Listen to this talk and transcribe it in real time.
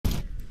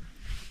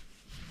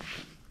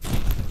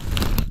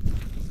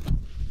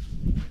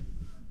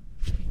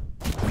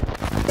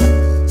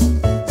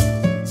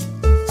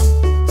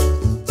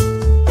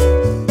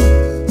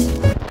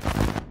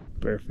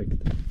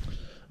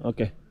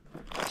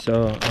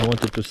I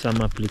wanted to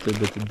sum up a little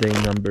bit day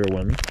number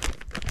 1,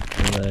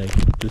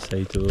 like to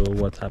say to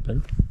what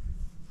happened.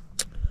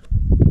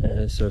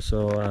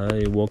 So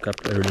I woke up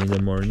early in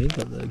the morning,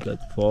 like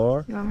at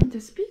 4. You want me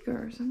to speak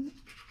or something?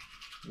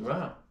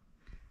 Wow,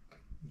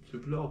 it's a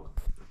vlog.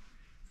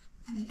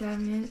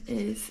 Damien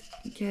is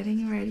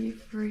getting ready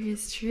for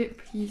his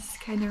trip. He's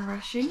kind of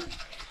rushing,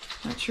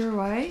 not sure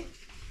why.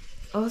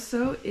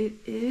 Also, it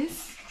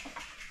is,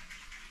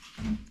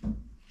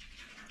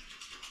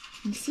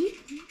 you see,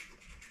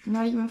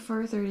 not even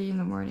 4:30 in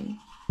the morning.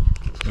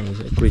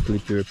 I quickly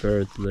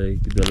prepared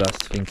like the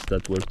last things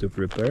that were to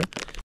prepare,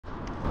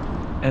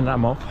 and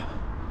I'm off.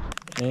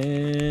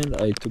 And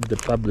I took the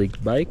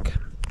public bike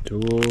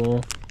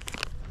to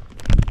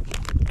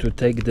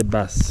take the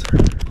bus.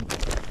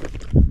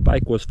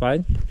 Bike was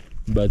fine,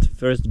 but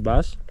first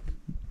bus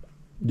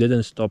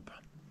didn't stop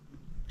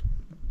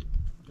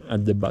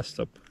at the bus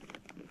stop.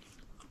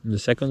 The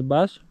second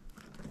bus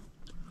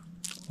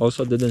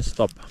also didn't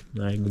stop.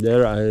 Like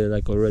there, I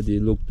like already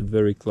looked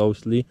very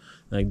closely.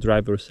 Like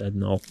driver said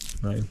no,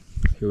 right?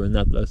 He will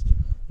not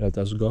let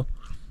us go,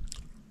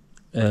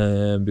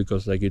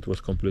 because like it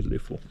was completely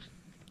full.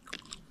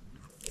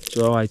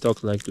 So I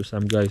talked like to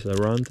some guys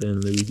around,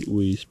 and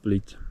we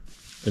split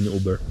an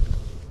Uber,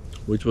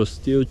 which was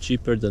still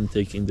cheaper than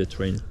taking the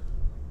train.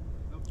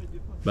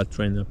 But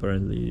train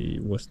apparently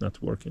was not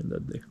working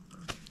that day.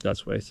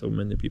 That's why so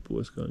many people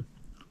was going.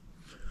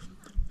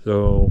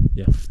 So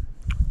yeah,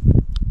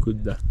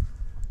 good that.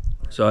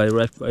 So I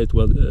arrived quite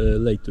well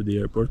late to the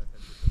airport,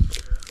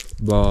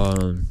 but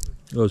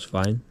it was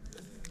fine.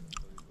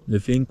 The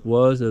thing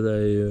was that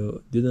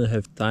I didn't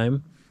have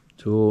time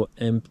to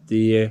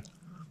empty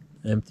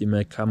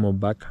my camo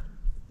bag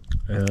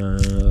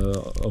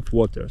of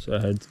water, so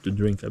I had to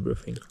drink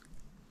everything.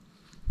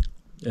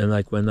 And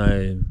like when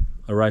I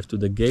arrived to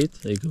the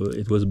gate,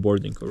 it was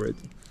boarding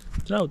already.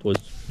 So it was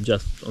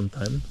just on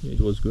time, it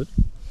was good.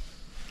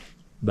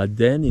 But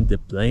then in the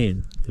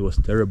plane, it was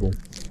terrible,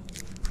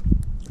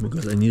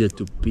 because I needed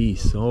to pee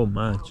so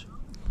much,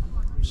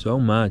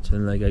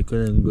 and like I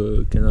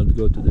cannot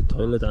go to the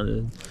toilet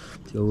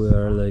until we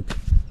are like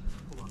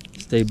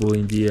stable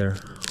in the air.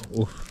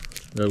 Oof,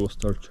 that was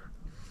torture.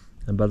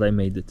 But I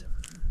made it.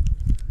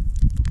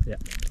 Yeah.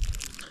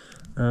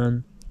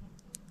 And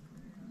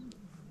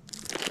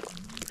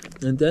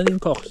then in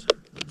Koch.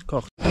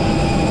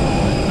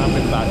 I'm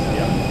in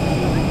Bastia.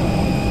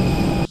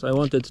 So I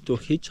wanted to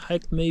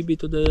hitchhike maybe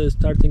to the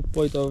starting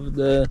point of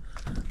the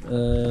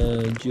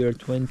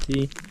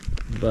GR20,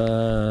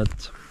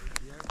 but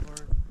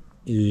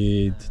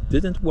it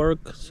didn't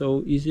work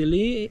so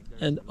easily.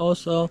 And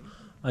also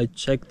I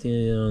checked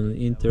on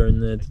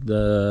internet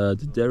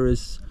that there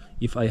is,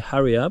 if I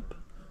hurry up,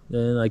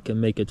 then I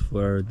can make it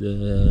for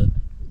the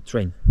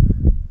train.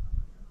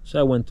 So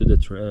I went to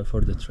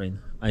for the train.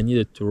 I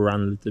needed to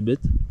run a little bit.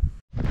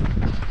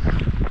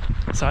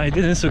 So I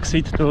didn't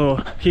succeed to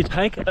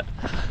hitchhike,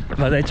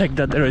 but I checked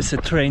that there is a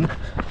train,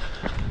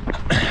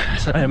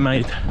 so I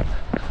might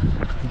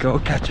go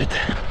catch it.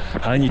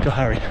 I need to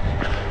hurry,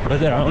 but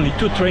there are only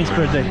 2 trains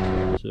per day.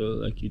 So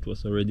like it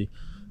was already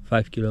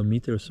 5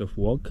 kilometers of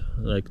walk,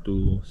 like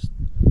to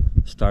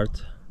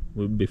start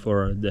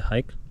before the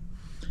hike.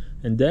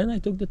 And then I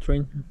took the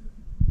train.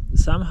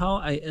 Somehow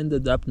I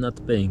ended up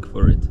not paying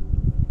for it,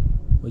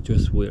 which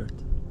was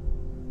weird.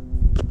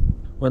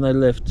 When I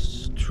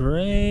left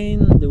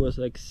train, there was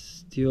like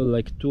still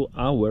like 2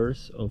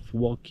 hours of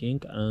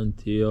walking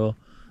until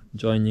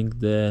joining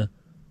the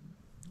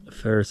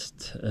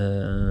first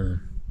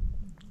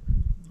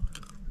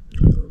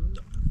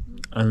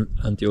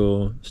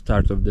until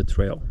start of the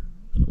trail,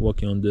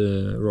 walking on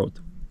the road.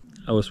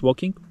 I was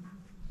walking,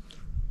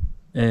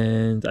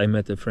 and I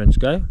met a French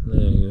guy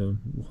who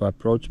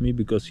approached me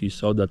because he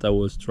saw that I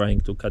was trying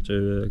to catch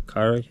a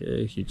car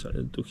to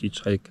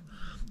hitchhike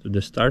to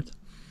the start.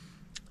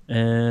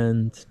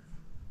 And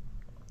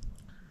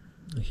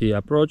he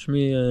approached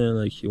me and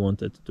like he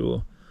wanted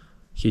to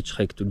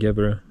hitchhike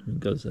together,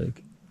 because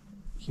like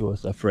he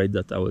was afraid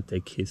that I would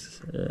take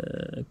his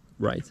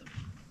ride.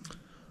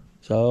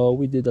 So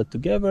we did that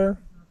together.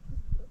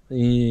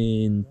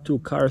 In 2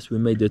 cars we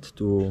made it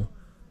to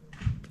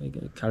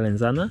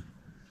Calenzana,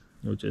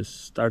 which is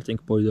starting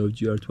point of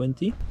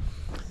GR20,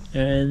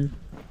 and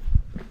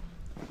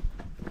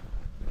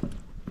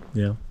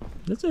yeah,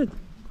 that's it.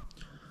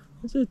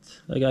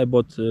 Like I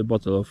bought a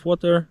bottle of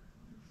water,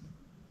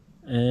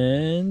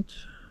 and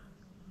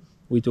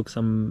we took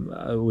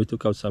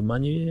out some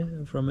money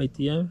from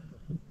ATM,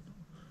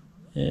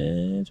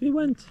 and we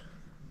went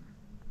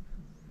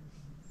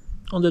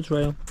on the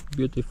trail.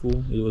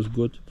 Beautiful, it was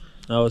good.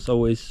 I was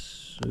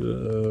always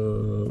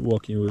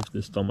walking with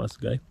this Thomas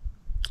guy.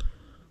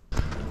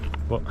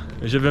 Bon,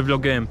 je vais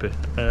vlogger un peu.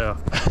 Alors.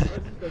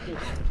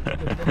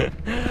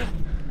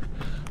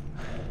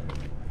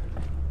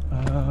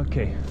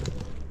 Okay.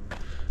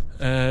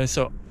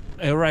 So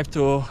I arrived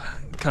to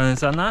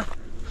Calenzana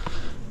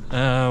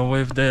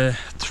with the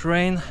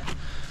train.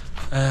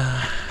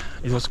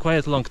 It was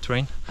quite a long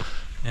train.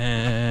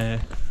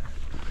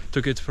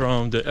 Took it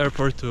from the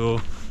airport to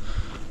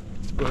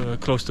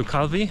close to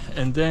Calvi,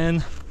 and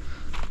then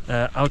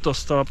auto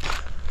stop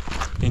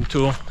in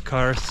 2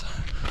 cars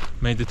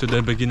made it to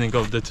the beginning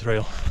of the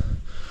trail.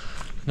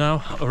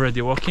 Now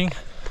already walking.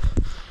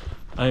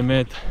 I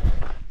met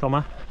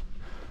Toma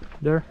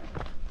there,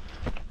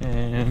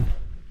 and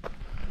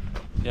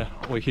yeah,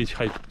 we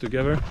hitchhiked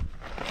together.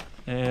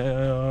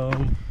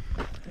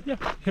 Yeah,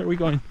 here we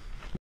going.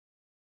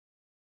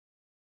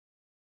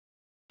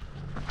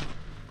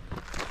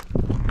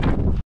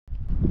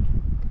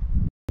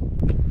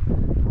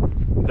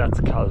 That's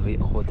Calvi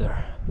over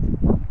there.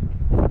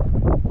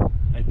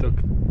 I took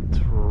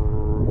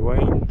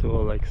train to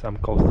like some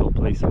coastal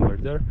place over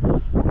there,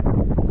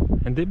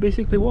 and they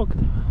basically walked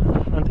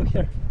until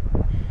here.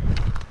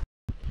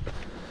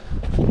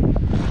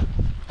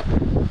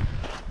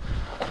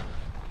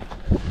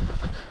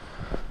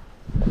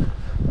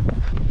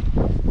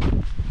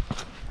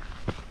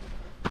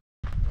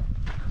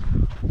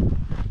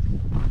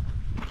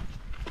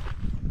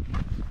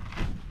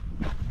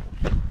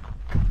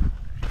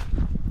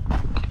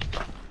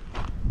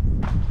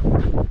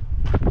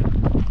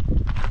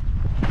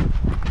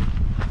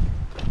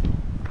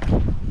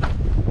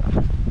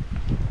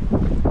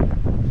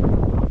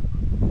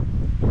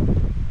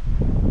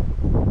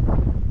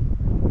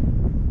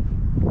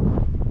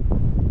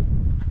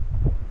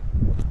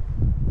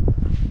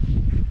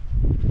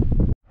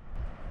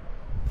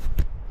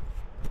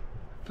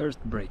 First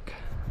break.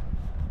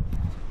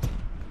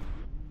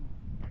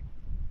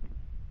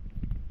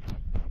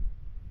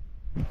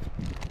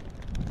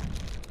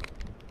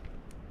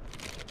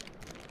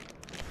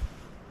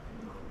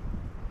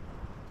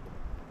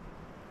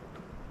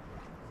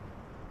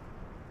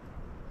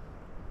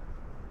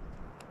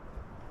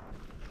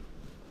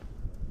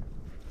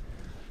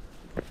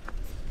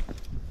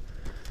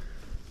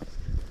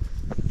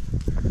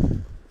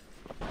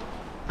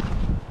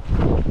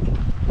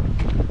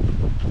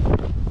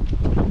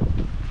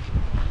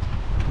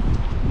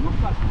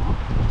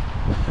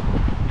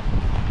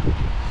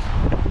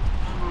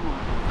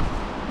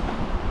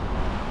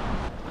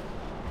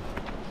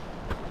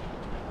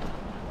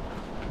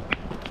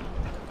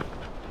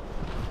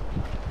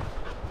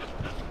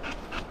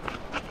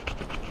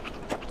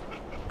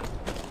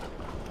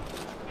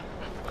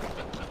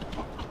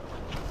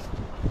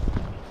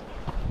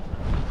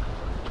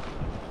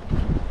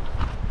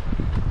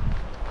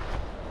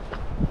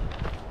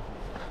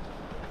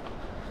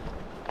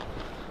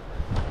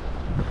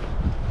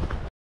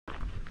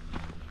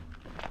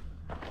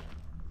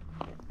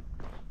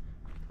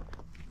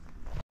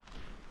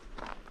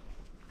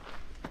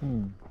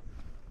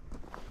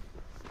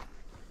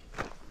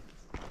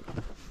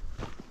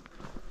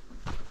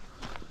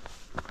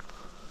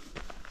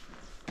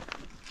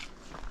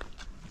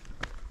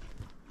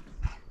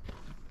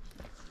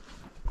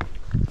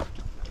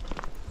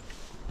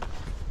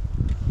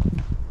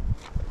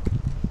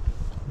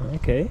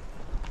 Ok.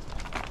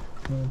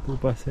 On peut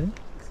passer.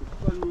 C'est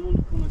pas le moment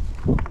de prendre un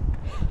petit.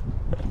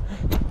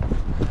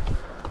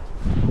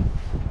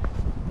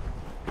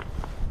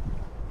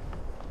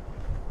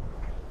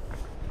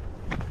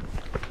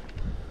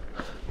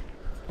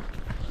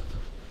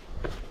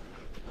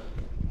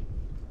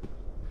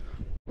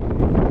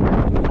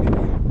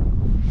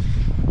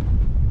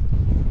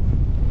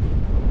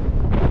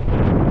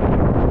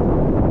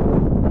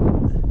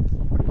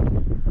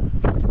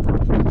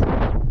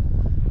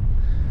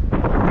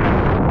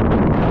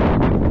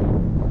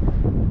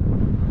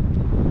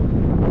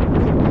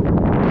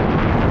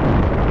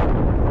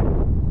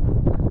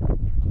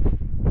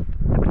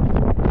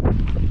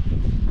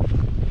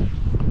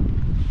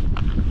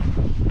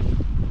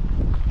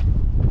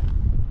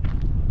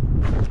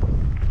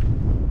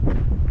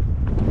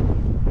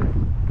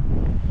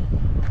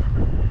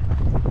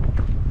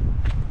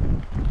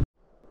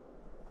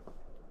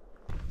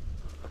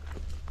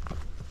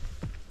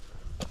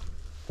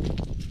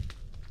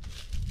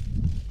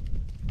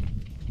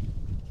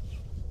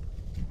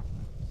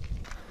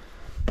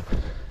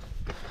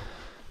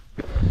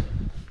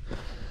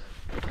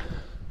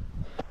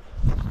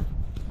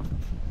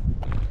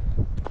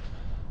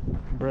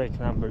 Break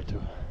number 2.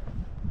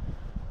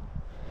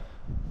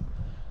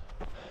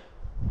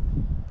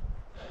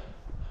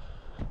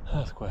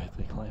 That's quite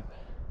a climb.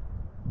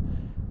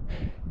 C'est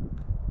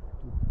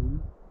hyper cool.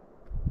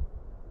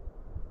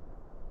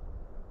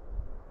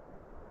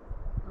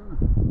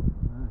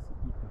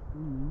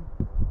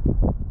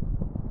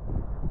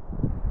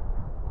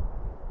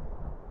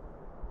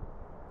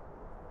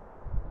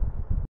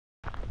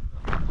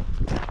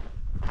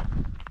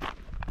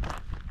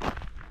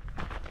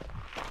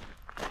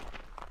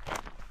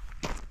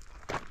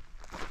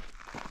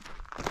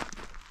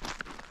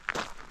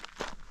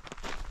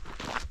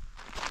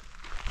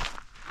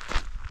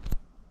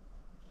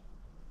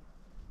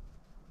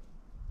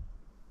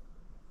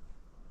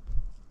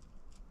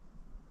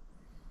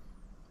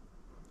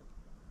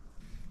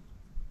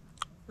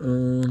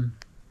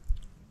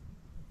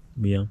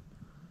 Bien.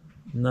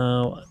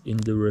 Now in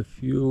the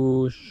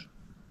refuge.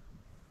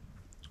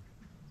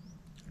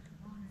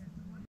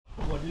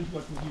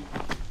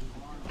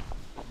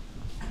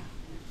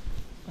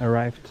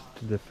 arrived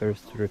to the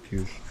first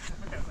refuge.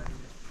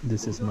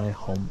 This is my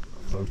home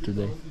for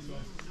today.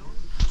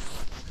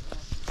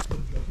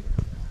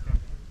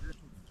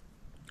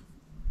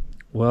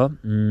 Well,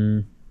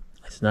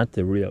 it's not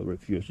a real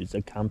refuge, it's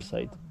a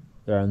campsite.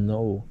 There are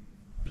no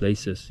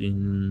places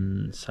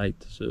in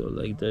sight, so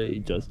like they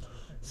just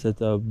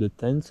set up the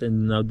tents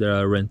and now they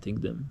are renting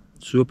them.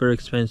 Super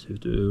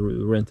expensive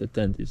to rent a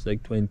tent. It's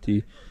like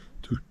 22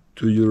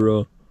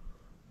 euro,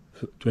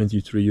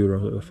 23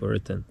 euro for a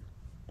tent.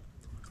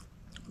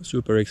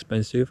 Super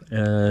expensive,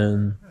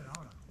 and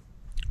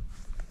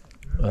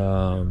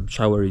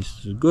shower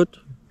is good,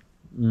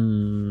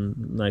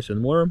 nice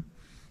and warm.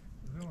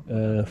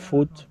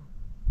 Food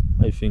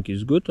I think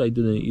is good. I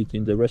didn't eat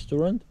in the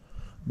restaurant,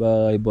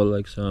 but I bought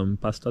like some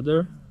pasta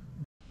there.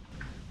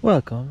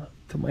 Welcome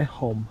to my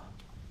home.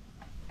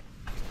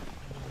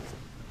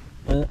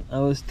 I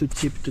was too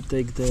cheap to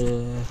take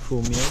the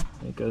full meal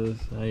because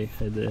I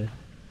had a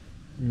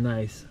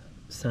nice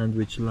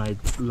sandwich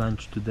light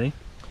lunch today,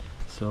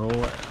 so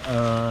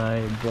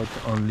I bought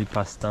only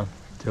pasta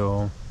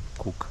to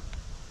cook.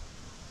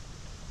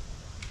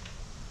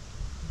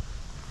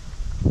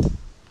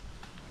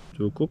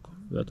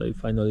 That I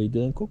finally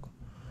didn't cook.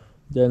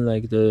 Then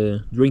like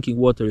the drinking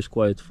water is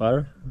quite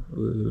far.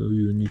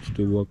 You need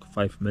to walk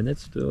 5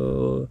 minutes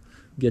to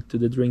get to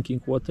the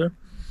drinking water.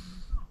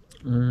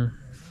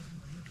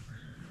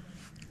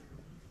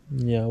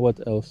 Yeah, what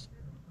else?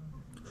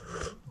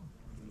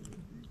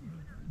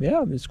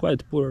 Yeah, it's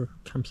quite poor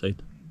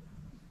campsite.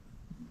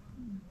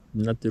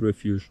 Not the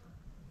refuge,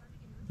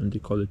 and they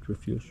call it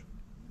refuge.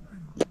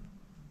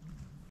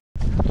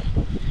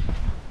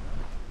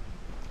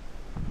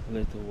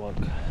 Little walk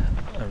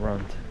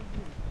around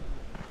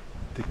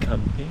the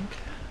camping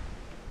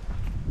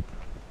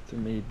to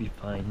maybe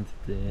find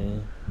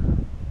the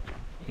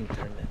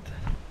internet.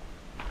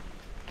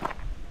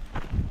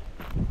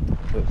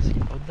 We'll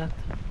see about that,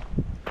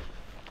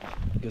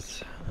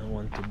 because I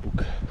want to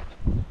book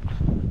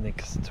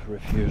next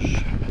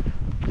refuge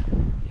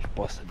if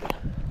possible.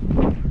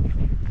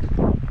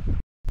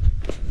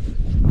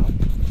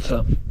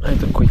 So I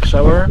had a quick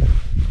shower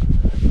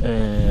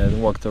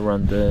and walked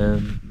around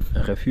the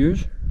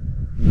refuge,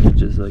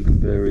 which is like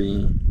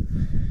very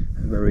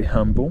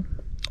humble,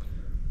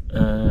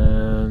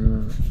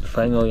 and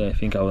finally I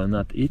think I will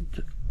not eat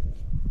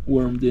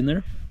warm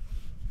dinner.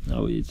 I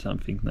will eat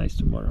something nice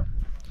tomorrow.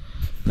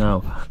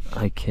 Now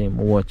I came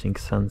watching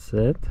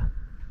sunset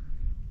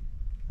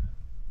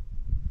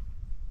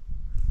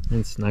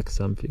and snack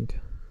something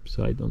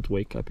so I don't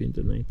wake up in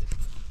the night.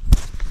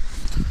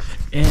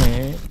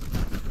 And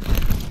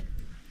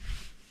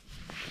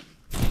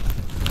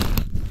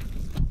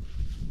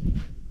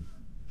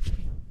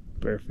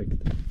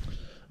perfect.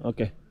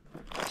 Okay,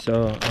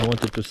 so I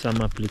wanted to sum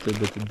up a little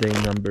bit day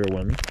number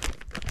 1,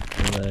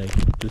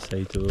 like to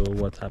say to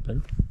what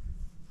happened.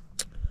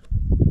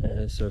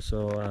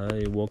 So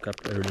I woke up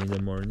early in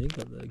the morning,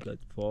 like at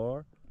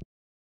 4.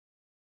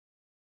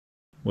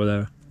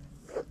 Whatever.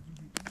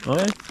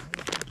 Okay,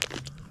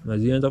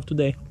 that's the end of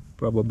today.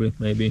 Probably,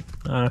 maybe,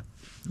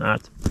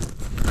 not.